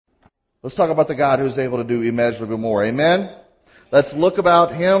Let's talk about the God who is able to do immeasurably more. Amen? Let's look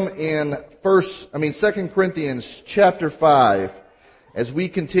about Him in 2 Corinthians chapter 5 as we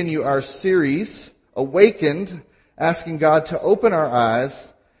continue our series, Awakened, asking God to open our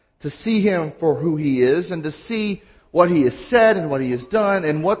eyes to see Him for who He is and to see what He has said and what He has done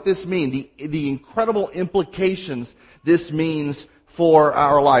and what this means, the incredible implications this means for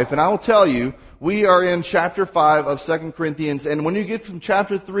our life. And I will tell you, we are in chapter 5 of 2 Corinthians, and when you get from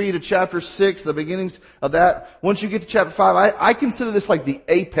chapter 3 to chapter 6, the beginnings of that, once you get to chapter 5, I consider this like the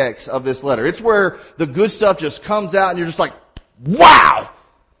apex of this letter. It's where the good stuff just comes out and you're just like, wow!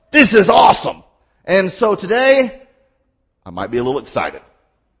 This is awesome! And so today, I might be a little excited.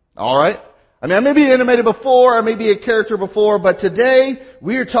 Alright? I mean, I may be animated before, I may be a character before, but today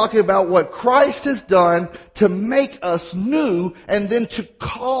we are talking about what Christ has done to make us new and then to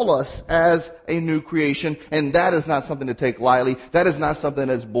call us as a new creation. And that is not something to take lightly. That is not something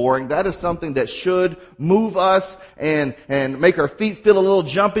that's boring. That is something that should move us and make our feet feel a little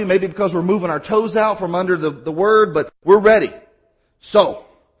jumpy, maybe because we're moving our toes out from under the Word, but we're ready. So,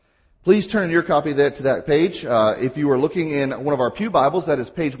 please turn your copy to that page. If you are looking in one of our pew Bibles, that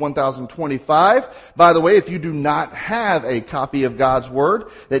is page 1025. By the way, if you do not have a copy of God's Word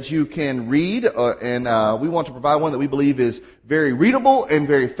that you can read, we want to provide one that we believe is very readable and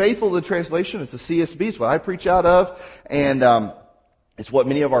very faithful to the translation. It's the CSB. It's what I preach out of. And it's what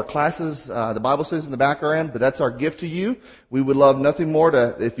many of our classes, the Bible studies in the back are in, but that's our gift to you. We would love nothing more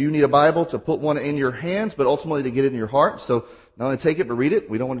if you need a Bible, to put one in your hands, but ultimately to get it in your heart. So not only take it, but read it.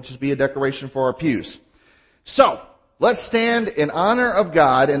 We don't want it to just be a decoration for our pews. So, let's stand in honor of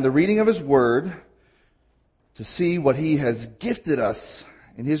God and the reading of His Word to see what He has gifted us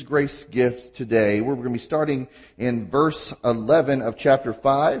in His grace gift today. We're going to be starting in verse 11 of chapter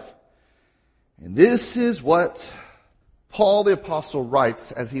 5. And this is what Paul the Apostle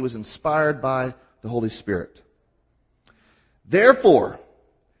writes as he was inspired by the Holy Spirit. Therefore,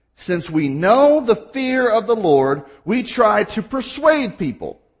 since we know the fear of the Lord, we try to persuade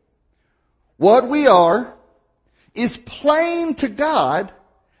people. What we are is plain to God,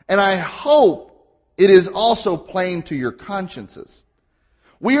 and I hope it is also plain to your consciences.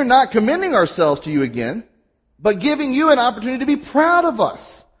 We are not commending ourselves to you again, but giving you an opportunity to be proud of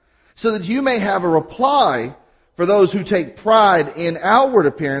us, so that you may have a reply for those who take pride in outward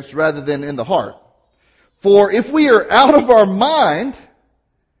appearance rather than in the heart. For if we are out of our mind,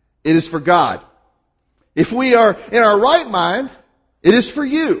 it is for God. If we are in our right mind, it is for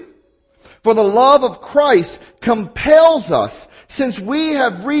you. For the love of Christ compels us, since we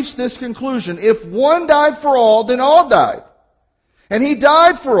have reached this conclusion. If one died for all, then all died. And He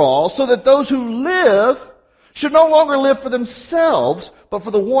died for all, so that those who live should no longer live for themselves, but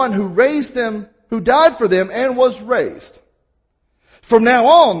for the one who raised them, who died for them and was raised. From now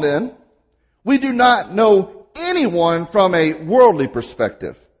on, then, we do not know anyone from a worldly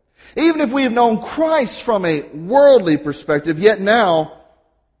perspective. Even if we have known Christ from a worldly perspective, yet now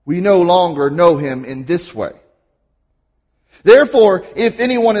we no longer know Him in this way. Therefore, if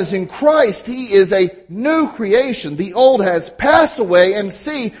anyone is in Christ, he is a new creation. The old has passed away, and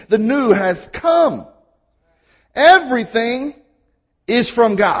see, the new has come. Everything is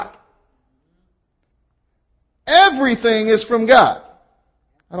from God. Everything is from God.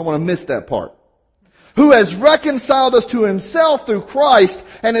 I don't want to miss that part. Who has reconciled us to Himself through Christ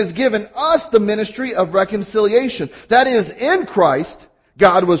and has given us the ministry of reconciliation. That is, in Christ,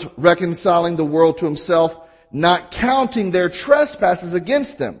 God was reconciling the world to Himself, not counting their trespasses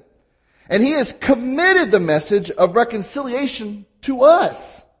against them. And He has committed the message of reconciliation to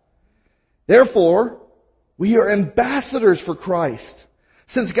us. Therefore, we are ambassadors for Christ.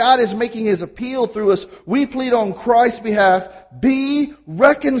 Since God is making His appeal through us, we plead on Christ's behalf, be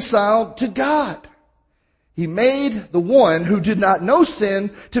reconciled to God. He made the one who did not know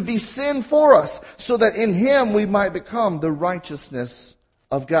sin to be sin for us, so that in Him we might become the righteousness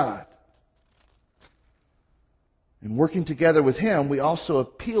of God. In working together with Him, we also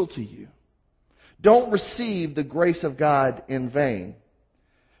appeal to you. Don't receive the grace of God in vain.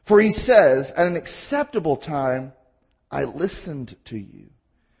 For He says, at an acceptable time, I listened to you.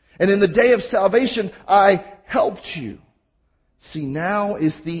 And in the day of salvation, I helped you. See, now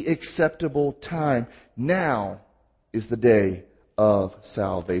is the acceptable time. Now is the day of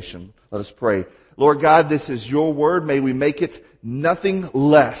salvation. Let us pray. Lord God, this is your word. May we make it nothing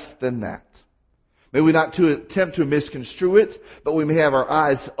less than that. May we not attempt to misconstrue it, but we may have our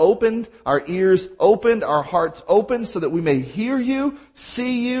eyes opened, our ears opened, our hearts opened, so that we may hear you,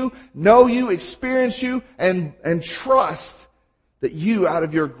 see you, know you, experience you, and trust that you, out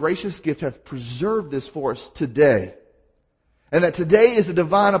of your gracious gift, have preserved this for us today. And that today is a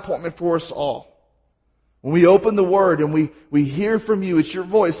divine appointment for us all. When we open the Word and we hear from you, it's your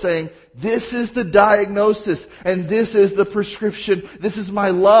voice saying, this is the diagnosis and this is the prescription. This is my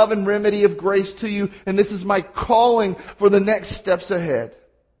love and remedy of grace to you, and this is my calling for the next steps ahead.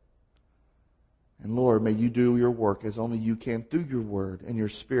 And Lord, may you do your work as only you can through your Word and your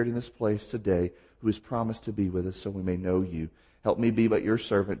Spirit in this place today, who has promised to be with us so we may know you. Help me be but your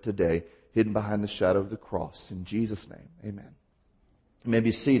servant today, hidden behind the shadow of the cross. In Jesus' name, amen. You may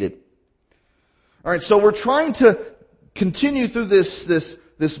be seated. All right, so we're trying to continue through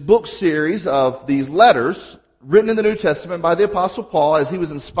this book series of these letters written in the New Testament by the Apostle Paul as he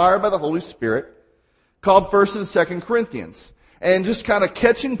was inspired by the Holy Spirit, called 1st and 2nd Corinthians. And just kind of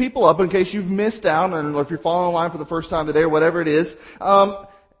catching people up in case you've missed out, or if you're following online for the first time today or whatever it is. The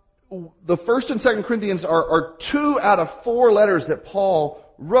 1st and 2nd Corinthians are 2 out of 4 letters that Paul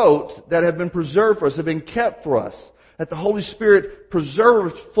wrote that have been preserved for us, have been kept for us, that the Holy Spirit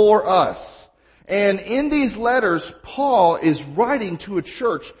preserved for us. And in these letters, Paul is writing to a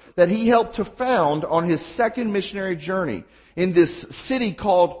church that he helped to found on his second missionary journey in this city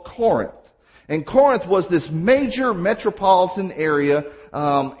called Corinth. And Corinth was this major metropolitan area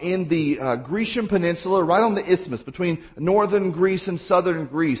in the Grecian peninsula, right on the isthmus between northern Greece and southern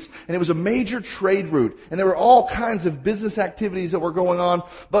Greece. And it was a major trade route. And there were all kinds of business activities that were going on.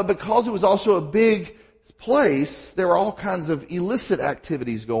 But because it was also a big place, there were all kinds of illicit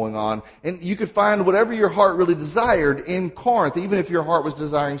activities going on. And you could find whatever your heart really desired in Corinth, even if your heart was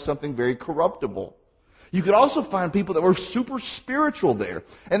desiring something very corruptible. You could also find people that were super spiritual there,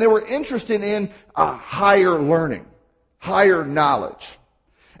 and they were interested in higher learning, higher knowledge.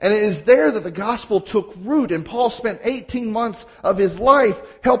 And it is there that the gospel took root, and Paul spent 18 months of his life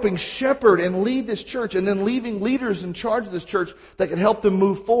helping shepherd and lead this church, and then leaving leaders in charge of this church that could help them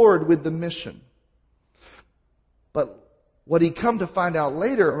move forward with the mission. But what he come to find out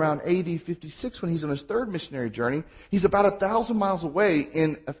later, around AD 56, when he's on his third missionary journey, he's about 1,000 miles away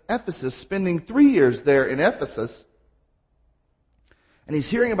in Ephesus, spending 3 years there in Ephesus. And he's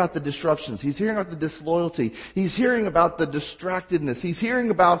hearing about the disruptions. He's hearing about the disloyalty. He's hearing about the distractedness. He's hearing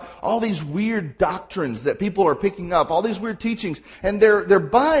about all these weird doctrines that people are picking up, all these weird teachings, and they're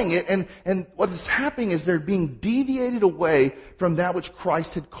buying it, and what is happening is they're being deviated away from that which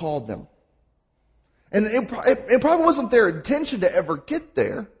Christ had called them. And it probably wasn't their intention to ever get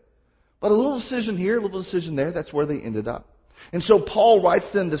there, but a little decision here, a little decision there, that's where they ended up. And so Paul writes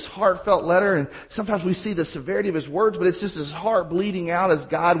them this heartfelt letter, and sometimes we see the severity of his words, but it's just his heart bleeding out as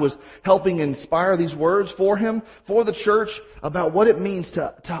God was helping inspire these words for him, for the church, about what it means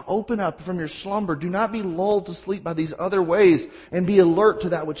to open up from your slumber. Do not be lulled to sleep by these other ways, and be alert to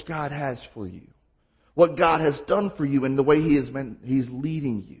that which God has for you. What God has done for you and the way He's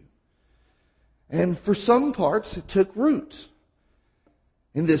leading you. And for some parts, it took root.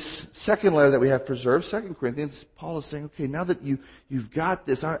 In this second letter that we have preserved, 2 Corinthians, Paul is saying, okay, now that you've got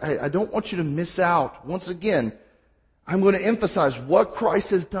this, I don't want you to miss out. Once again, I'm going to emphasize what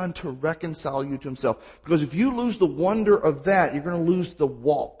Christ has done to reconcile you to Himself. Because if you lose the wonder of that, you're going to lose the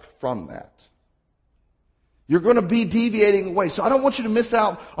walk from that. You're going to be deviating away. So I don't want you to miss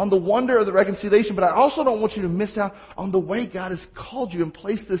out on the wonder of the reconciliation, but I also don't want you to miss out on the way God has called you and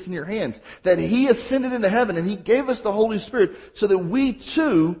placed this in your hands. That He ascended into heaven and He gave us the Holy Spirit so that we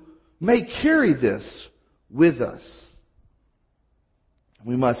too may carry this with us.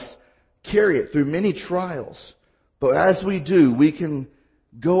 We must carry it through many trials. But as we do, we can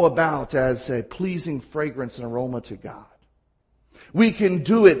go about as a pleasing fragrance and aroma to God. We can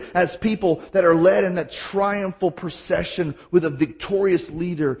do it as people that are led in that triumphal procession with a victorious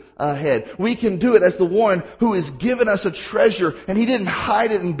leader ahead. We can do it as the one who has given us a treasure, and He didn't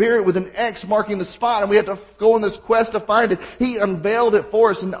hide it and bury it with an X marking the spot, and we had to go on this quest to find it. He unveiled it for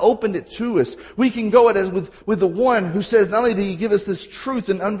us and opened it to us. We can go it as with the one who says, not only did He give us this truth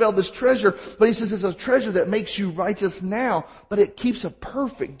and unveil this treasure, but He says it's a treasure that makes you righteous now, but it keeps a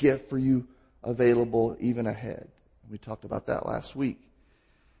perfect gift for you available even ahead. We talked about that last week.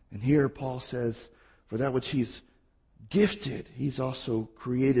 And here Paul says, for that which He's gifted, He's also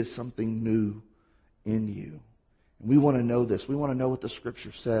created something new in you. And we want to know this. We want to know what the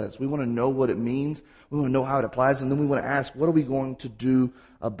Scripture says. We want to know what it means. We want to know how it applies. And then we want to ask, what are we going to do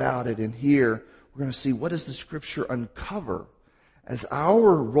about it? And here we're going to see, what does the Scripture uncover as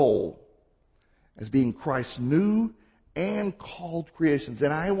our role as being Christ's new and called creations?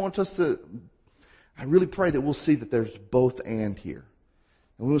 And I really pray that we'll see that there's both and here.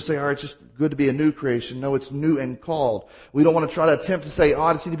 And we will say, all right, it's just good to be a new creation. No, it's new and called. We don't want to try to attempt to say, oh,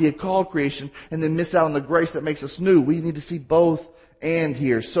 I just need to be a called creation and then miss out on the grace that makes us new. We need to see both and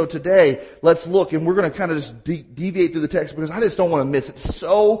here. So today, let's look, and we're going to kind of just deviate through the text because I just don't want to miss it. It's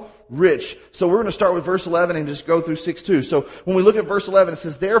so rich. So we're going to start with verse 11 and just go through 6:2. So when we look at verse 11, it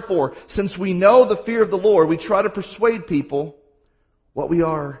says, therefore, since we know the fear of the Lord, we try to persuade people what we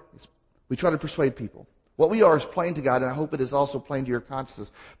are. We try to persuade people. What we are is plain to God, and I hope it is also plain to your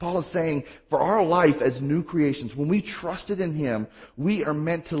consciences. Paul is saying, for our life as new creations, when we trusted in Him, we are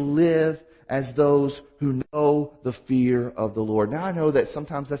meant to live as those who know the fear of the Lord. Now I know that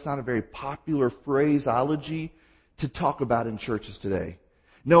sometimes that's not a very popular phraseology to talk about in churches today.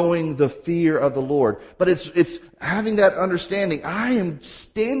 Knowing the fear of the Lord. But it's having that understanding. I am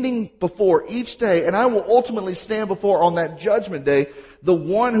standing before each day, and I will ultimately stand before on that judgment day, the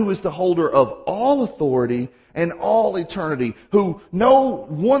one who is the holder of all authority and all eternity, who no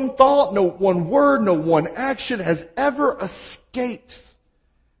one thought, no one word, no one action has ever escaped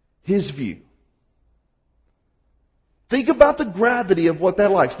His view. Think about the gravity of what that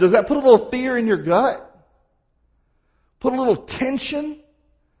likes. Does that put a little fear in your gut? Put a little tension?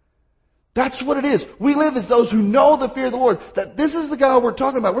 That's what it is. We live as those who know the fear of the Lord. That this is the God we're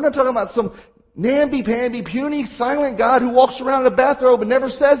talking about. We're not talking about some namby-pamby, puny, silent God who walks around in a bathrobe and never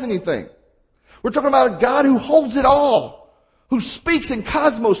says anything. We're talking about a God who holds it all, who speaks and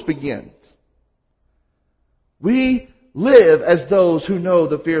cosmos begins. We live as those who know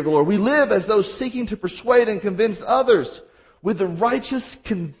the fear of the Lord. We live as those seeking to persuade and convince others with the righteous,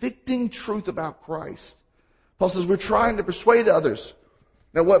 convicting truth about Christ. Paul says we're trying to persuade others.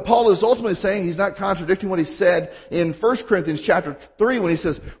 Now what Paul is ultimately saying, he's not contradicting what he said in 1 Corinthians chapter 3 when he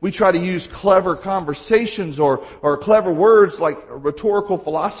says we try to use clever conversations or clever words like rhetorical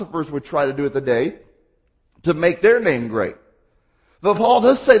philosophers would try to do at the day to make their name great. But Paul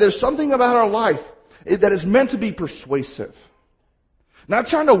does say there's something about our life that is meant to be persuasive. Not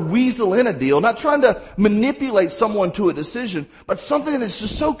trying to weasel in a deal, not trying to manipulate someone to a decision, but something that is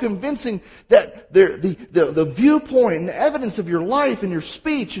just so convincing that the viewpoint and the evidence of your life and your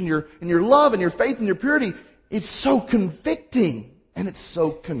speech and your love and your faith and your purity, it's so convicting and it's so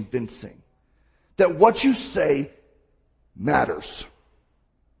convincing that what you say matters.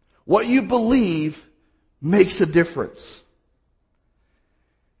 What you believe makes a difference.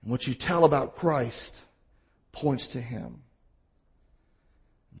 And what you tell about Christ points to Him.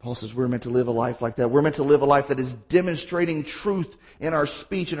 Paul says we're meant to live a life like that. We're meant to live a life that is demonstrating truth in our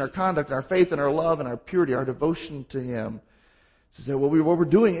speech, in our conduct, in our faith, in our love, and our purity, our devotion to Him. He says, what we're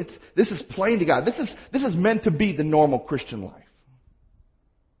doing, this is plain to God. This is meant to be the normal Christian life.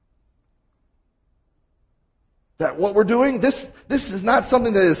 That what we're doing, this is not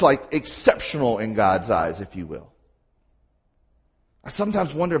something that is like exceptional in God's eyes, if you will. I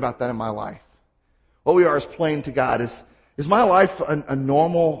sometimes wonder about that in my life. What we are is plain to God. Is my life a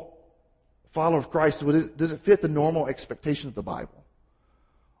normal follower of Christ? Does it fit the normal expectation of the Bible?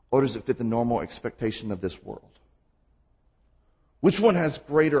 Or does it fit the normal expectation of this world? Which one has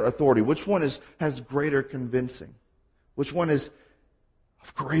greater authority? Which one has greater convincing? Which one is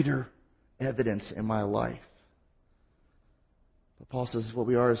of greater evidence in my life? But Paul says what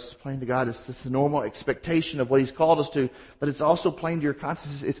we are is plain to God. It's the normal expectation of what He's called us to, but it's also plain to your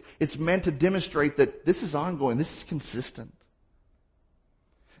conscience. It's meant to demonstrate that this is ongoing, this is consistent.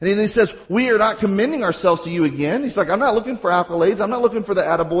 And then he says, we are not commending ourselves to you again. He's like, I'm not looking for accolades, I'm not looking for the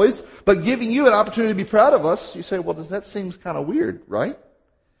attaboys, but giving you an opportunity to be proud of us. You say, well, that seems kind of weird, right?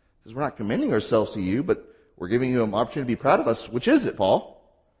 Because we're not commending ourselves to you, but we're giving you an opportunity to be proud of us. Which is it, Paul?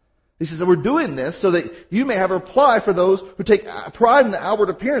 He says that we're doing this so that you may have a reply for those who take pride in the outward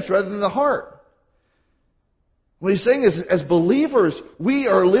appearance rather than the heart. What he's saying is, as believers, we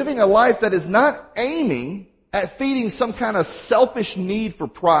are living a life that is not aiming at feeding some kind of selfish need for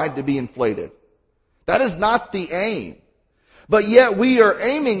pride to be inflated. That is not the aim. But yet we are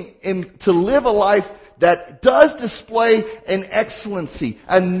aiming to live a life that does display an excellency,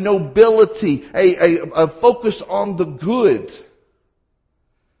 a nobility, a focus on the good.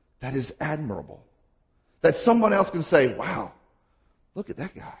 That is admirable. That someone else can say, wow, look at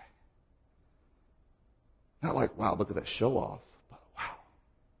that guy. Not like, wow, look at that show off, but wow,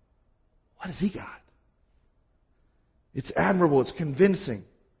 what has he got? It's admirable, it's convincing.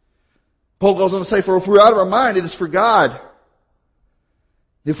 Paul goes on to say, for if we're out of our mind, it is for God.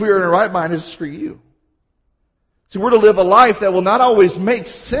 If we are in our right mind, it is for you. So we're to live a life that will not always make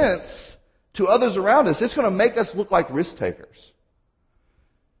sense to others around us. It's going to make us look like risk takers.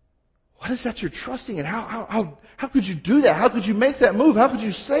 What is that you're trusting in? How could you do that? How could you make that move? How could you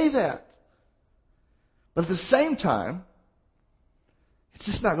say that? But at the same time, it's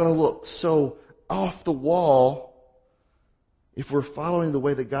just not going to look so off the wall if we're following the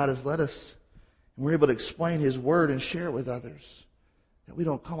way that God has led us and we're able to explain His Word and share it with others. that we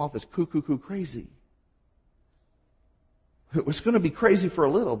don't come off as cuckoo crazy. It's going to be crazy for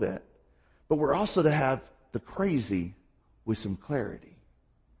a little bit, but we're also to have the crazy with some clarity.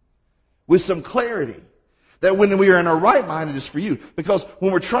 With some clarity. That when we are in our right mind, it is for you. Because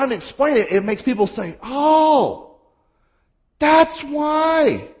when we're trying to explain it, it makes people say, oh, that's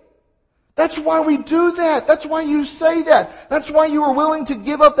why. That's why we do that. That's why you say that. That's why you are willing to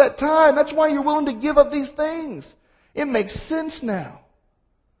give up that time. That's why you're willing to give up these things. It makes sense now.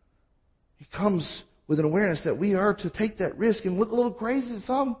 It comes with an awareness that we are to take that risk and look a little crazy to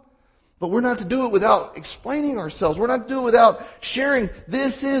some. But we're not to do it without explaining ourselves. We're not to do it without sharing.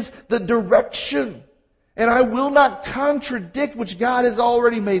 This is the direction. And I will not contradict which God has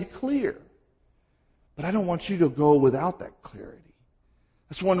already made clear. But I don't want you to go without that clarity.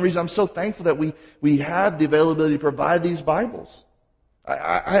 That's one reason I'm so thankful that we have the availability to provide these Bibles.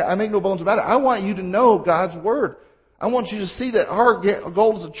 I make no bones about it. I want you to know God's Word. I want you to see that our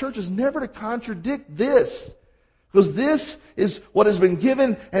goal as a church is never to contradict this. Because this is what has been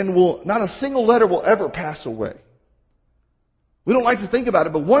given and not a single letter will ever pass away. We don't like to think about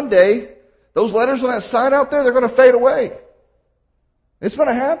it, but one day, those letters on that sign out there, they're going to fade away. It's going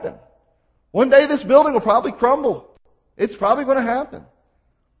to happen. One day this building will probably crumble. It's probably going to happen.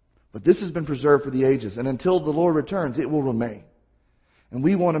 But this has been preserved for the ages, and until the Lord returns, it will remain. And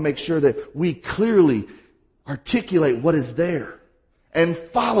we want to make sure that we clearly articulate what is there and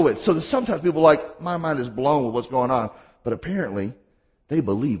follow it. So that sometimes people are like, my mind is blown with what's going on. But apparently, they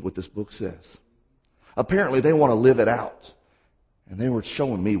believe what this book says. Apparently, they want to live it out. And they were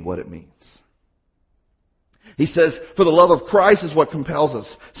showing me what it means. He says, for the love of Christ is what compels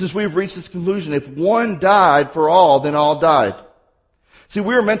us. Since we've reached this conclusion, if one died for all, then all died. See,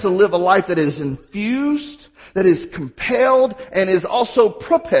 we are meant to live a life that is infused, that is compelled, and is also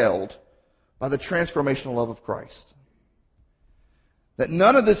propelled by the transformational love of Christ. That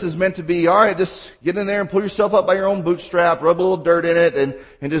none of this is meant to be, all right, just get in there and pull yourself up by your own bootstrap, rub a little dirt in it,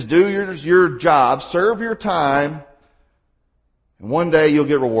 and just do your job, serve your time, and one day you'll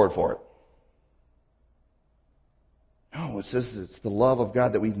get reward for it. No, it says it's the love of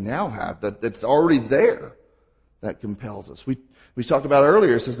God that we now have, that's already there, that compels us. We talked about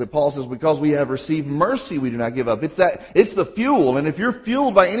earlier, it says that Paul says, because we have received mercy, we do not give up. It's the fuel. And if you're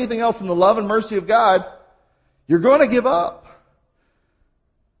fueled by anything else than the love and mercy of God, you're going to give up.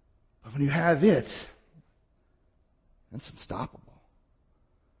 But when you have it, it's unstoppable.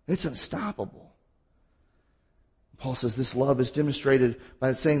 It's unstoppable. Paul says this love is demonstrated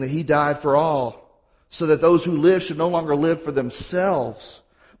by saying that He died for all, so that those who live should no longer live for themselves,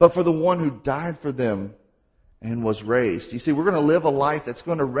 but for the one who died for them and was raised. You see, we're going to live a life that's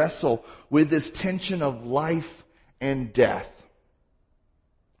going to wrestle with this tension of life and death.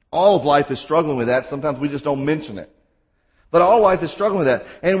 All of life is struggling with that. Sometimes we just don't mention it. But all life is struggling with that.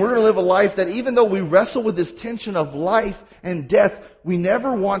 And we're going to live a life that even though we wrestle with this tension of life and death, we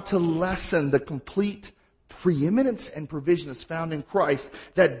never want to lessen the complete preeminence and provision that's found in Christ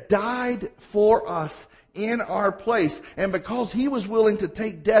that died for us in our place. And because He was willing to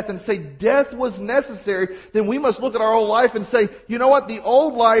take death and say death was necessary, then we must look at our old life and say, you know what? The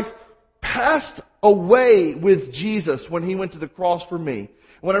old life passed away with Jesus when He went to the cross for me.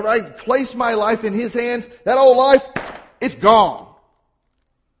 Whenever I place my life in His hands, that old life, it's gone.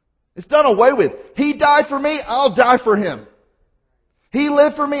 It's done away with. He died for me, I'll die for Him. He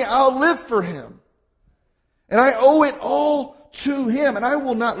lived for me, I'll live for Him. And I owe it all to Him, and I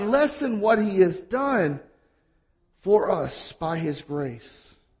will not lessen what He has done for us by His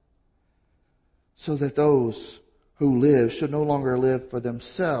grace, so that those who live should no longer live for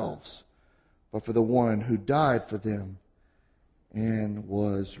themselves, but for the one who died for them and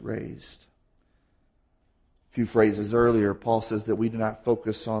was raised. A few phrases earlier, Paul says that we do not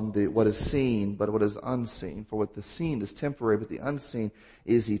focus on what is seen, but what is unseen. For what the seen is temporary, but the unseen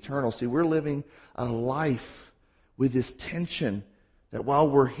is eternal. See, we're living a life with this tension that while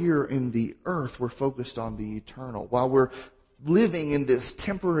we're here in the earth, we're focused on the eternal. While we're living in this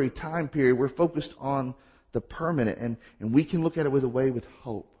temporary time period, we're focused on the permanent. And we can look at it with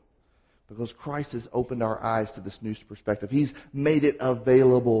hope. Because Christ has opened our eyes to this new perspective. He's made it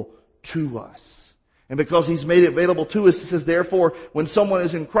available to us. And because He's made it available to us, it says, therefore, when someone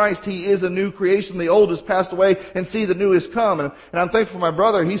is in Christ, he is a new creation. The old has passed away, and see, the new has come. And I'm thankful for my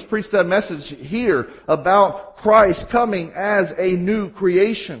brother. He's preached that message here about Christ coming as a new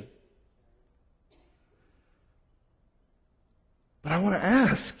creation. But I want to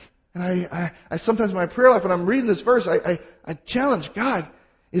ask, and I sometimes in my prayer life, when I'm reading this verse, I challenge God,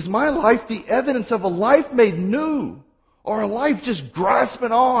 is my life the evidence of a life made new, or a life just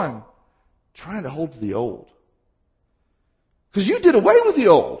grasping on, trying to hold to the old? Because you did away with the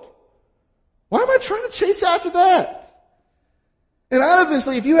old. Why am I trying to chase after that? And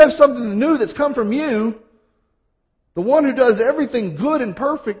obviously, if you have something new that's come from you, the one who does everything good and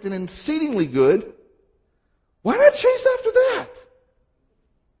perfect and exceedingly good, why not chase after that?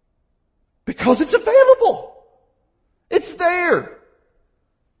 Because it's available. It's there.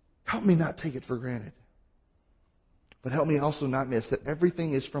 Help me not take it for granted. But help me also not miss that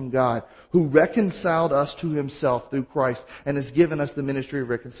everything is from God, who reconciled us to himself through Christ and has given us the ministry of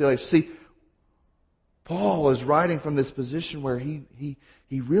reconciliation. See, Paul is writing from this position where he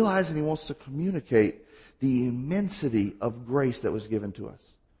realizes and he wants to communicate the immensity of grace that was given to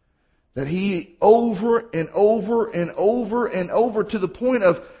us. That he over and over and over and over, to the point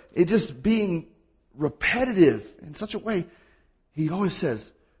of it just being repetitive in such a way, he always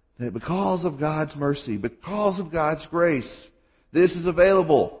says that because of God's mercy, because of God's grace, this is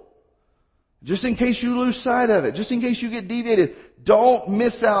available. Just in case you lose sight of it, just in case you get deviated, don't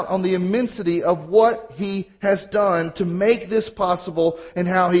miss out on the immensity of what he has done to make this possible, and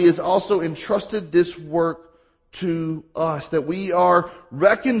how he has also entrusted this work to us, that we are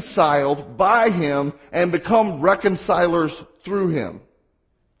reconciled by him and become reconcilers through him.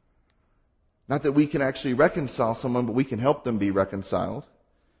 Not that we can actually reconcile someone, but we can help them be reconciled.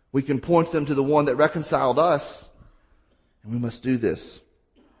 We can point them to the one that reconciled us, and we must do this.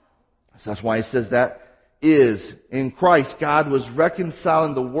 So that's why he says that is, in Christ, God was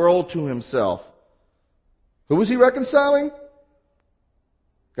reconciling the world to himself. Who was he reconciling?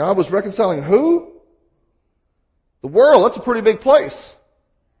 God was reconciling who? The world. That's a pretty big place.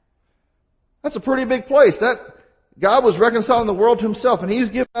 That's a pretty big place. That God was reconciling the world to himself, and he's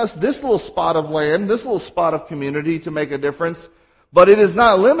given us this little spot of land, this little spot of community to make a difference. But it is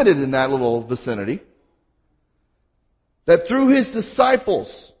not limited in that little vicinity. That through his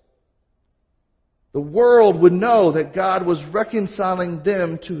disciples, the world would know that God was reconciling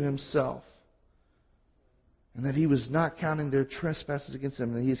them to himself. And that he was not counting their trespasses against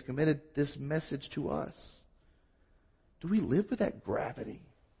them. And he has committed this message to us. Do we live with that gravity?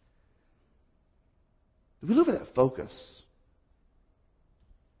 Do we live with that focus?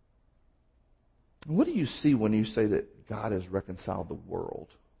 And what do you see when you say that God has reconciled the world?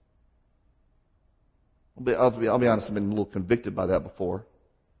 I'll be honest, I've been a little convicted by that before.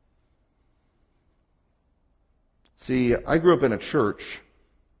 See, I grew up in a church,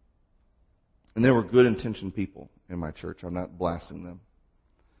 and there were good-intentioned people in my church. I'm not blasting them.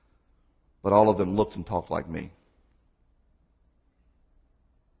 But all of them looked and talked like me.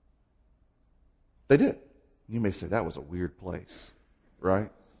 They did. You may say, that was a weird place, right?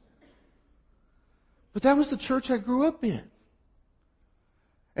 But that was the church I grew up in.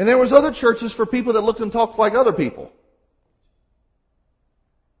 And there was other churches for people that looked and talked like other people.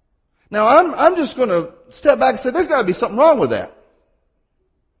 Now I'm just going to step back and say there's got to be something wrong with that.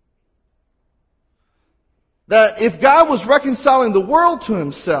 That if God was reconciling the world to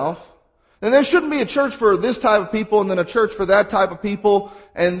himself, then there shouldn't be a church for this type of people and then a church for that type of people,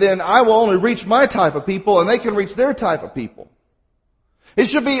 and then I will only reach my type of people and they can reach their type of people. It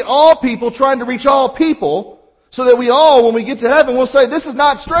should be all people trying to reach all people, so that we all, when we get to heaven, will say, this is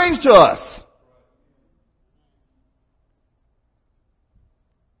not strange to us.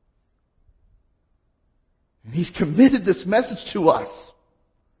 And he's committed this message to us.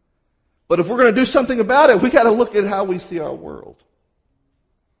 But if we're going to do something about it, we got to look at how we see our world.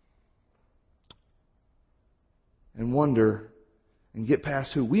 And wonder and get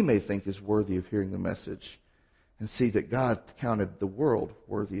past who we may think is worthy of hearing the message, and see that God counted the world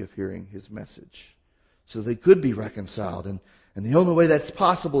worthy of hearing his message, so they could be reconciled. And the only way that's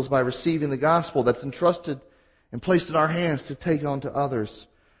possible is by receiving the gospel that's entrusted and placed in our hands to take on to others.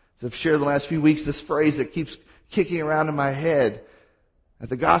 As I've shared the last few weeks, this phrase that keeps kicking around in my head, that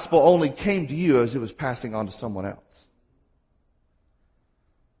the gospel only came to you as it was passing on to someone else.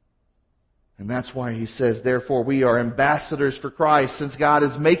 And that's why he says, therefore we are ambassadors for Christ. Since God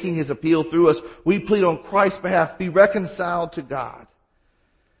is making his appeal through us, we plead on Christ's behalf, be reconciled to God.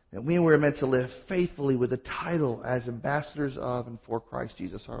 And we were meant to live faithfully with a title as ambassadors of and for Christ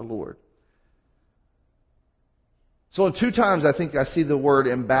Jesus our Lord. So in 2 times I think I see the word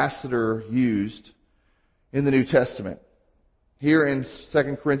ambassador used in the New Testament. Here in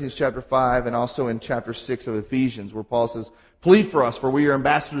 2 Corinthians chapter 5 and also in chapter 6 of Ephesians, where Paul says, plead for us, for we are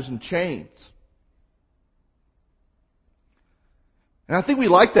ambassadors in chains. And I think we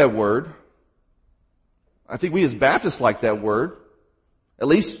like that word. I think we as Baptists like that word. At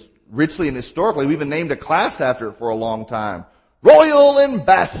least richly and historically. We even named a class after it for a long time. Royal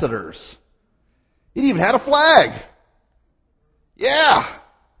Ambassadors. It even had a flag. Yeah.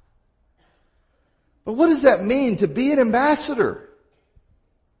 But what does that mean to be an ambassador?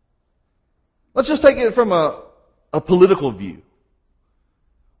 Let's just take it from a political view.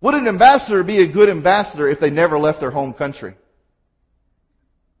 Would an ambassador be a good ambassador if they never left their home country?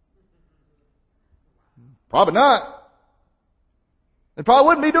 Probably not. They probably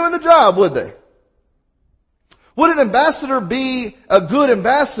wouldn't be doing the job, would they? Would an ambassador be a good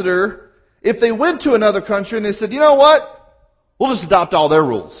ambassador if they went to another country and they said, you know what? We'll just adopt all their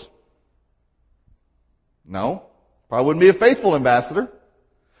rules. No. Probably wouldn't be a faithful ambassador.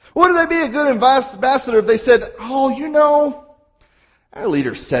 Would they be a good ambassador if they said, oh, you know, our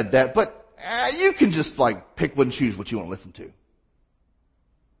leader said that, but you can just pick and choose what you want to listen to.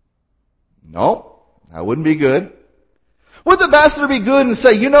 No, that wouldn't be good. Would the ambassador be good and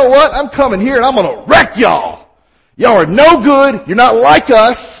say, you know what, I'm coming here and I'm going to wreck y'all. Y'all are no good. You're not like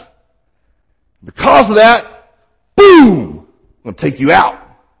us. Because of that, boom, I'm going to take you out.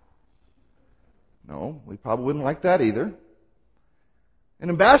 No, we probably wouldn't like that either. An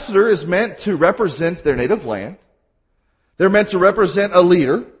ambassador is meant to represent their native land. They're meant to represent a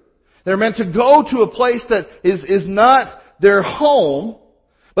leader. They're meant to go to a place that is not their home,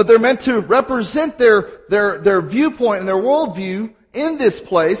 but they're meant to represent their viewpoint and their worldview in this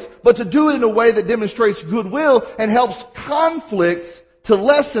place, but to do it in a way that demonstrates goodwill and helps conflict to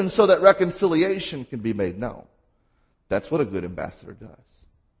lessen so that reconciliation can be made known. That's what a good ambassador does.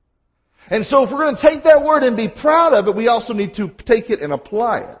 And so if we're going to take that word and be proud of it, we also need to take it and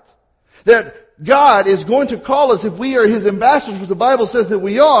apply it. That God is going to call us, if we are His ambassadors, which the Bible says that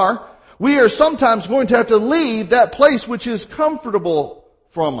we are sometimes going to have to leave that place which is comfortable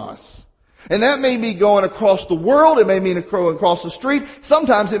from us. And that may mean going across the world, it may mean going across the street,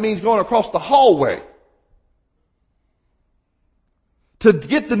 sometimes it means going across the hallway to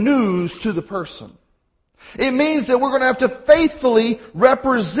get the news to the person. It means that we're going to have to faithfully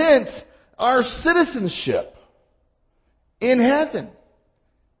represent our citizenship in heaven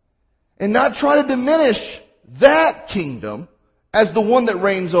and not try to diminish that kingdom as the one that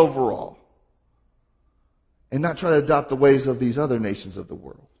reigns over all and not try to adopt the ways of these other nations of the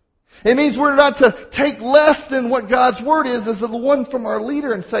world. It means we're not to take less than what God's word is as the one from our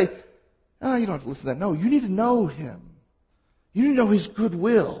leader and say, oh, you don't have to listen to that. No, you need to know Him. You need to know His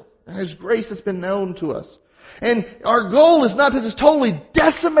goodwill and His grace that's been known to us. And our goal is not to just totally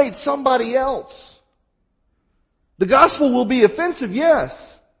decimate somebody else. The gospel will be offensive,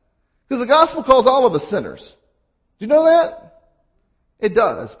 yes. Because the gospel calls all of us sinners. Do you know that? It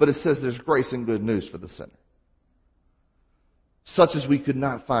does, but it says there's grace and good news for the sinner, such as we could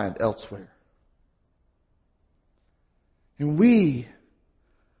not find elsewhere. And we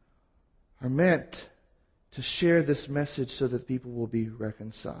are meant to share this message so that people will be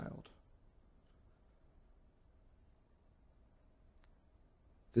reconciled.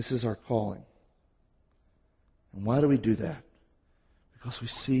 This is our calling. And why do we do that? Because we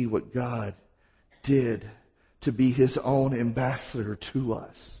see what God did to be His own ambassador to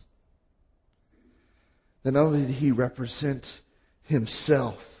us. That not only did He represent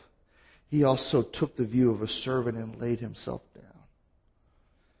Himself, He also took the view of a servant and laid Himself down.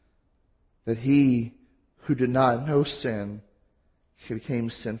 That He who did not know sin became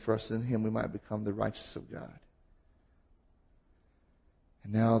sin for us, and in Him we might become the righteousness of God.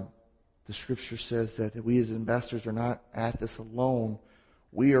 And now the Scripture says that we as ambassadors are not at this alone.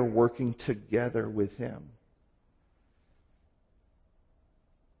 We are working together with Him.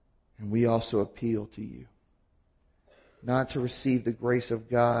 And we also appeal to you not to receive the grace of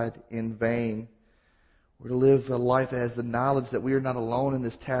God in vain. We're to live a life that has the knowledge that we are not alone in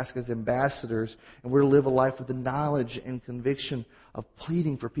this task as ambassadors. And we're to live a life with the knowledge and conviction of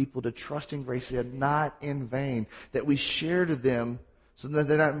pleading for people to trust in grace, and not in vain. That we share to them so that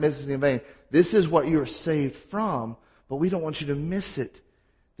they're not missing in vain. This is what you're saved from, but we don't want you to miss it.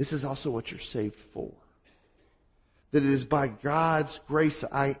 This is also what you're saved for. That it is by God's grace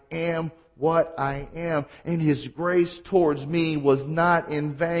I am what I am. And His grace towards me was not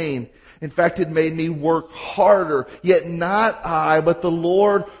in vain. In fact, it made me work harder. Yet not I, but the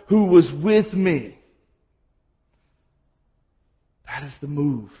Lord who was with me. That is the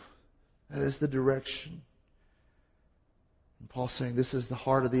move. That is the direction. And Paul's saying this is the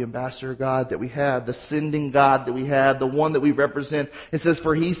heart of the ambassador God that we have, the sending God that we have, the one that we represent. It says,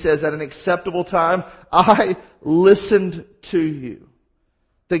 for He says, at an acceptable time, I listened to you.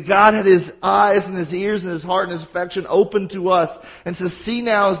 That God had His eyes and His ears and His heart and His affection open to us and says, see,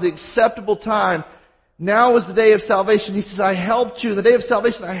 now is the acceptable time. Now is the day of salvation. He says, I helped you. The day of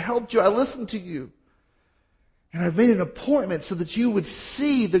salvation, I helped you. I listened to you. And I've made an appointment so that you would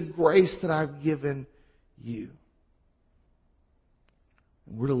see the grace that I've given you.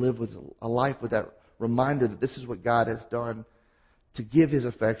 And we're to live with a life with that reminder that this is what God has done to give His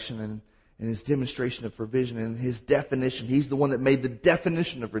affection and His demonstration of provision and His definition. He's the one that made the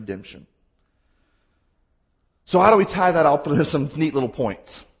definition of redemption. So how do we tie that up into some neat little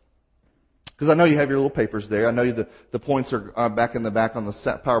points? Because I know you have your little papers there. I know the points are back in the back on the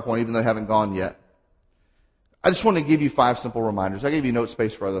PowerPoint, even though they haven't gone yet. I just want to give you 5 simple reminders. I gave you note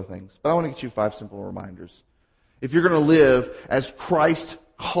space for other things, but I want to get you 5 simple reminders. If you're going to live as Christ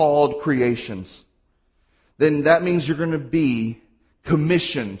called creations, then that means you're going to be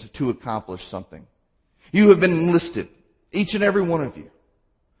commissioned to accomplish something. You have been enlisted, each and every one of you,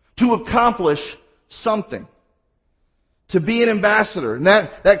 to accomplish something. To be an ambassador. And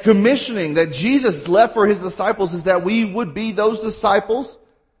that commissioning that Jesus left for His disciples is that we would be those disciples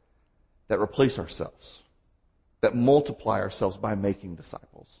that replace ourselves. That multiply ourselves by making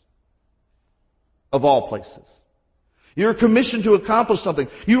disciples. Of all places. You're commissioned to accomplish something.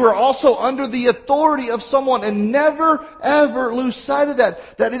 You are also under the authority of someone, and never ever lose sight of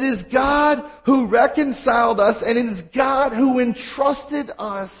that. That it is God who reconciled us, and it is God who entrusted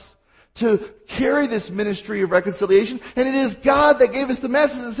us to carry this ministry of reconciliation. And it is God that gave us the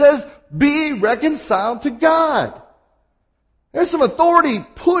message that says, be reconciled to God. There's some authority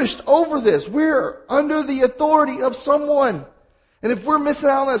pushed over this. We're under the authority of someone. And if we're missing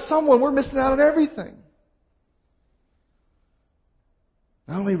out on that someone, we're missing out on everything.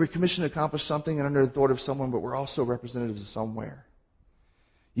 Not only are we commissioned to accomplish something and under the authority of someone, but we're also representatives of somewhere.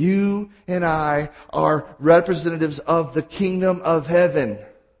 You and I are representatives of the kingdom of heaven.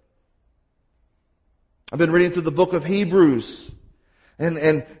 I've been reading through the book of Hebrews,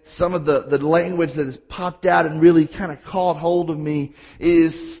 and some of the language that has popped out and really kind of caught hold of me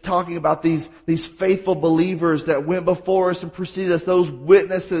is talking about these faithful believers that went before us and preceded us, those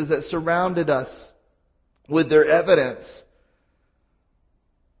witnesses that surrounded us with their evidence.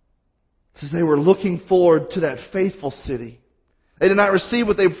 It says they were looking forward to that faithful city. They did not receive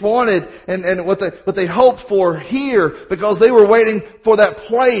what they wanted and what they hoped for here because they were waiting for that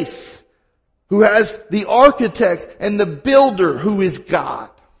place who has the architect and the builder who is God.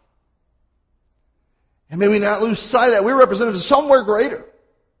 And may we not lose sight of that. We're representatives of somewhere greater.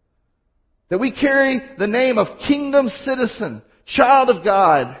 That we carry the name of kingdom citizen, child of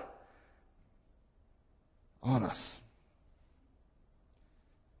God on us.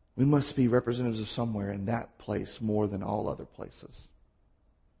 We must be representatives of somewhere in that place more than all other places.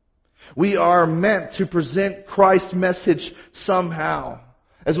 We are meant to present Christ's message somehow.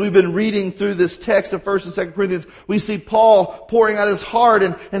 As we've been reading through this text of 1 and 2 Corinthians, we see Paul pouring out his heart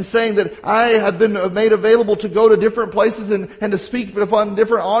and saying that I have been made available to go to different places and to speak upon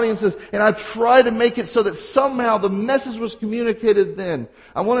different audiences. And I try to make it so that somehow the message was communicated then.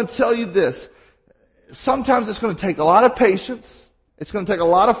 I want to tell you this. Sometimes it's going to take a lot of patience. It's going to take a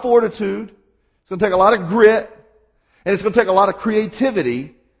lot of fortitude. It's going to take a lot of grit. And it's going to take a lot of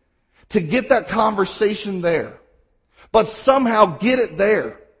creativity to get that conversation there. But somehow get it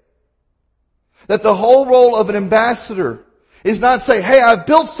there. That the whole role of an ambassador is not say, hey, I've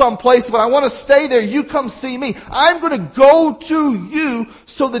built some place, but I want to stay there. You come see me. I'm going to go to you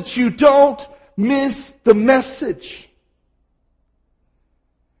so that you don't miss the message.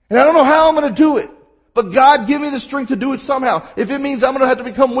 And I don't know how I'm going to do it. But God, give me the strength to do it somehow. If it means I'm going to have to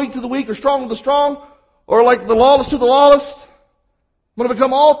become weak to the weak or strong to the strong, or like the lawless to the lawless, I'm going to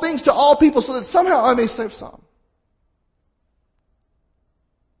become all things to all people so that somehow I may save some.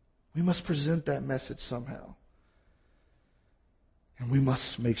 We must present that message somehow. And we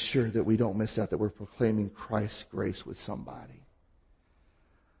must make sure that we don't miss out, that we're proclaiming Christ's grace with somebody.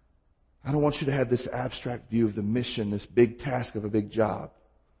 I don't want you to have this abstract view of the mission, this big task of a big job.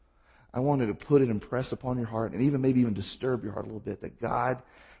 I wanted to put it and press upon your heart and maybe even disturb your heart a little bit that God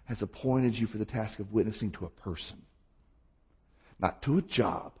has appointed you for the task of witnessing to a person. Not to a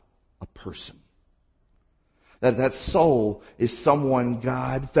job, a person. That soul is someone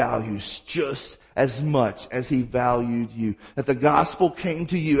God values just as much as He valued you. That the gospel came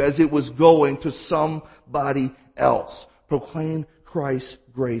to you as it was going to somebody else. Proclaim Christ's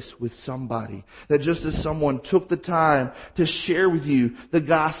grace with somebody. That just as someone took the time to share with you the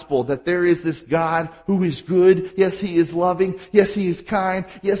gospel, that there is this God who is good. Yes, He is loving. Yes, He is kind.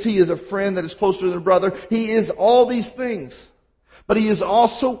 Yes, He is a friend that is closer than a brother. He is all these things. But He is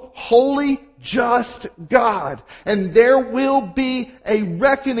also holy, just God. And there will be a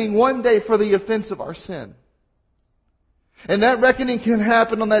reckoning one day for the offense of our sin. And that reckoning can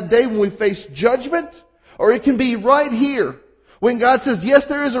happen on that day when we face judgment, or it can be right here when God says, yes,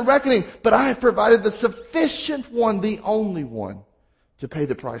 there is a reckoning, but I have provided the sufficient one, the only one, to pay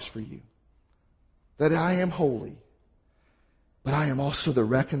the price for you. That I am holy, but I am also the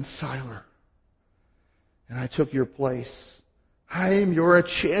reconciler. and I took your place. I am your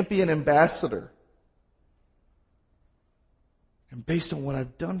champion ambassador. And based on what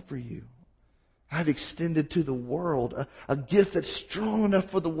I've done for you, I've extended to the world a gift that's strong enough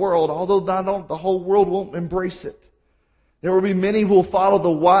for the world, although the whole world won't embrace it. There will be many who will follow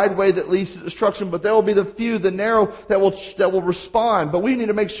the wide way that leads to destruction, but there will be the few, the narrow, that will respond. But we need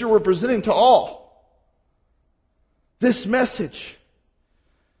to make sure we're presenting to all this message.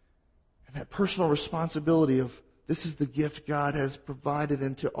 And that personal responsibility of this is the gift God has provided,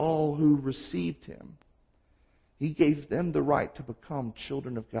 and to all who received Him, He gave them the right to become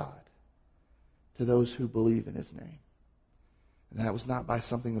children of God, to those who believe in His name. And that was not by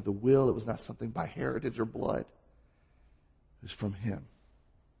something of the will. It was not something by heritage or blood. It was from Him.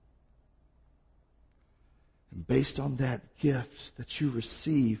 And based on that gift that you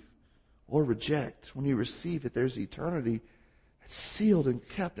receive or reject, when you receive it, there's eternity that's sealed and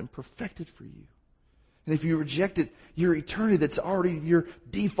kept and perfected for you. And if you reject it, your eternity that's already your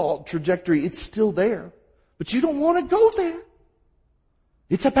default trajectory, it's still there. But you don't want to go there.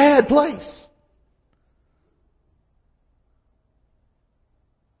 It's a bad place.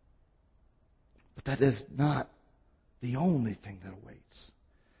 But that is not the only thing that awaits.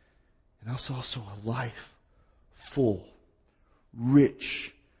 And it's also a life full,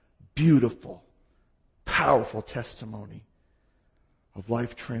 rich, beautiful, powerful testimony of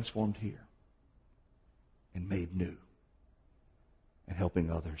life transformed here and made new, and helping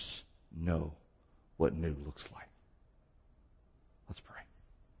others know what new looks like. Let's pray.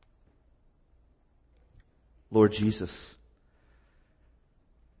 Lord Jesus,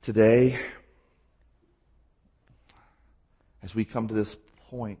 today, as we come to this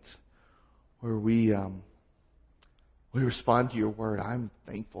point where we respond to your word, I'm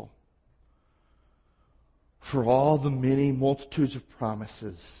thankful for all the many multitudes of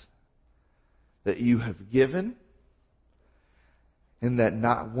promises that you have given, and that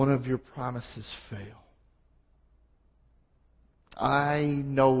not one of your promises fail. I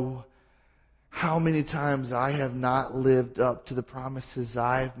know how many times I have not lived up to the promises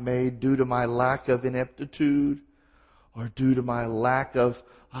I've made due to my lack of ineptitude, or due to my lack of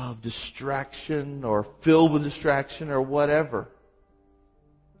distraction, or filled with distraction, or whatever.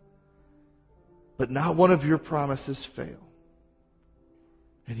 But not one of your promises fail.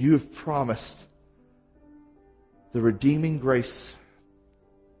 And you have promised the redeeming grace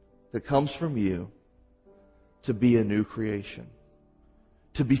that comes from you to be a new creation.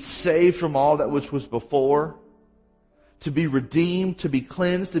 To be saved from all that which was before. To be redeemed, to be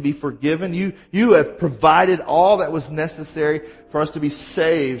cleansed, to be forgiven. You have provided all that was necessary for us to be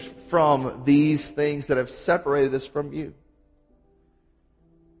saved from these things that have separated us from you.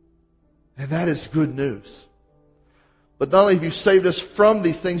 And that is good news. But not only have you saved us from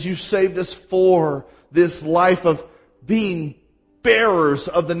these things, you saved us for this life of being bearers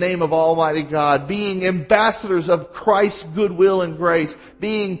of the name of Almighty God, being ambassadors of Christ's goodwill and grace,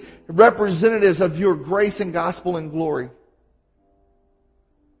 being representatives of your grace and gospel and glory.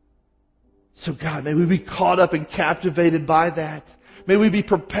 So God, may we be caught up and captivated by that. May we be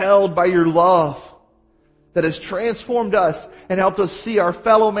propelled by your love that has transformed us and helped us see our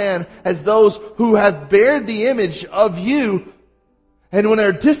fellow man as those who have bared the image of you. And when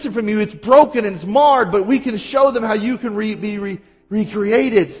they're distant from you, it's broken and it's marred, but we can show them how you can be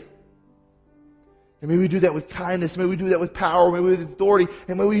recreated. And may we do that with kindness. May we do that with power. May we do it with authority.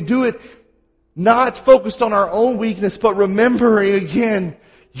 And may we do it not focused on our own weakness, but remembering again,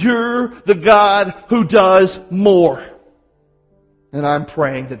 you're the God who does more. And I'm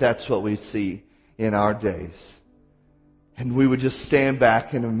praying that that's what we see in our days. And we would just stand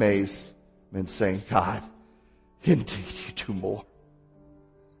back in amazement saying, God, indeed you do more.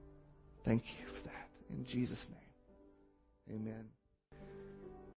 Thank you for that. In Jesus' name, amen.